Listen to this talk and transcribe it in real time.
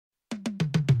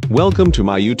Welcome to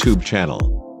my YouTube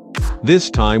channel. This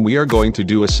time we are going to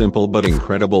do a simple but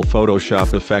incredible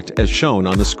Photoshop effect as shown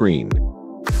on the screen.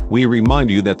 We remind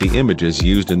you that the images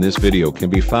used in this video can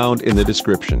be found in the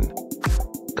description.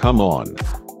 Come on.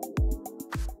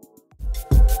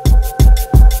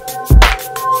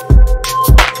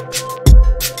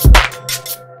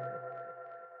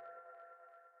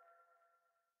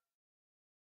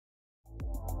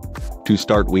 To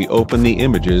start, we open the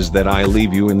images that I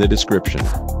leave you in the description.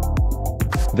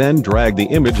 Then drag the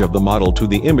image of the model to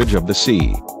the image of the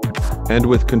sea. And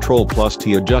with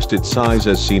Ctrl+T adjust its size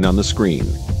as seen on the screen.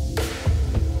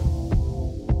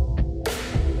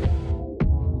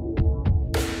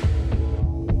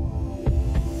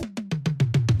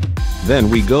 Then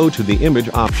we go to the image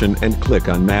option and click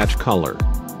on Match Color.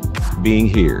 Being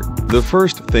here, the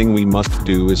first thing we must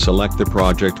do is select the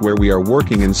project where we are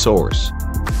working in Source.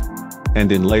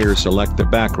 And in Layer select the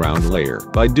background layer.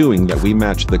 By doing that we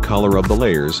match the color of the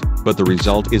layers, but the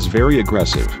result is very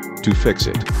aggressive. To fix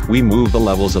it, we move the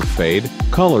levels of fade,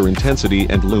 color intensity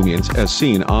and luminance as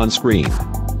seen on screen.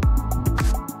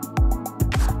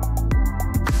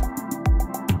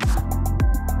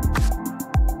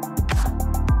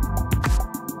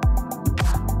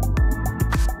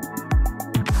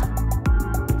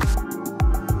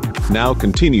 Now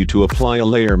continue to apply a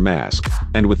layer mask,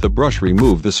 and with the brush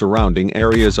remove the surrounding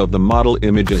areas of the model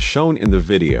image as shown in the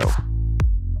video.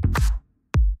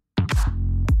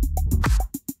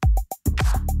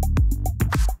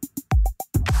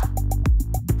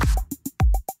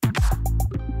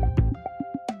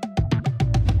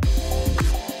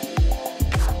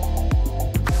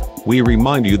 We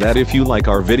remind you that if you like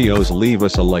our videos, leave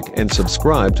us a like and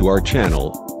subscribe to our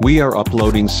channel. We are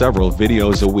uploading several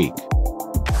videos a week.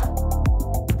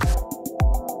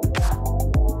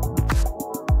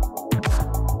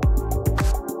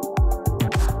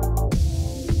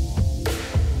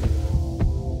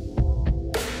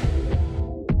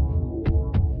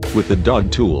 With the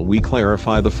dot tool we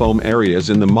clarify the foam areas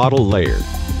in the model layer.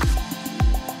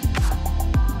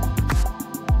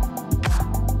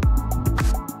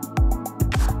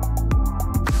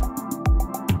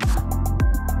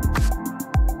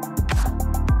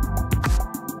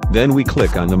 Then we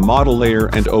click on the model layer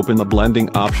and open the blending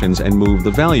options and move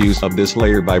the values of this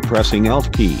layer by pressing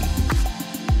Alt key.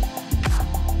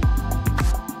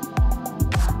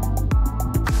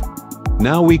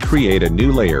 Now we create a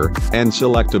new layer, and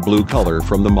select a blue color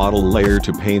from the model layer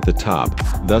to paint the top,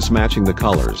 thus matching the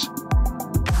colors.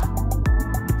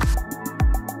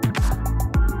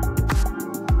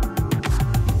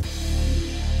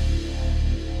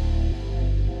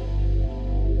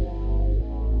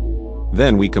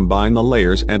 Then we combine the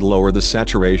layers and lower the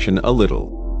saturation a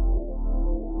little.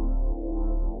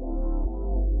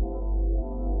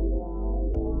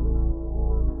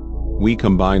 We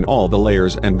combine all the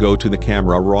layers and go to the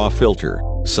camera raw filter,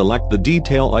 select the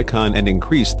detail icon and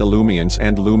increase the luminance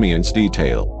and luminance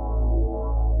detail.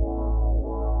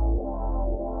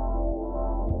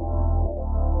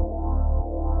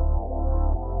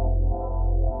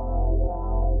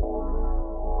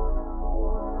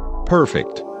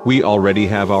 Perfect, we already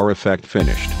have our effect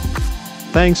finished.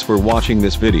 Thanks for watching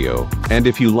this video, and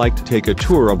if you like to take a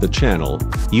tour of the channel,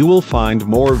 you will find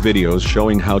more videos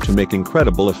showing how to make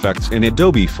incredible effects in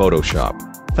Adobe Photoshop.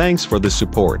 Thanks for the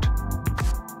support.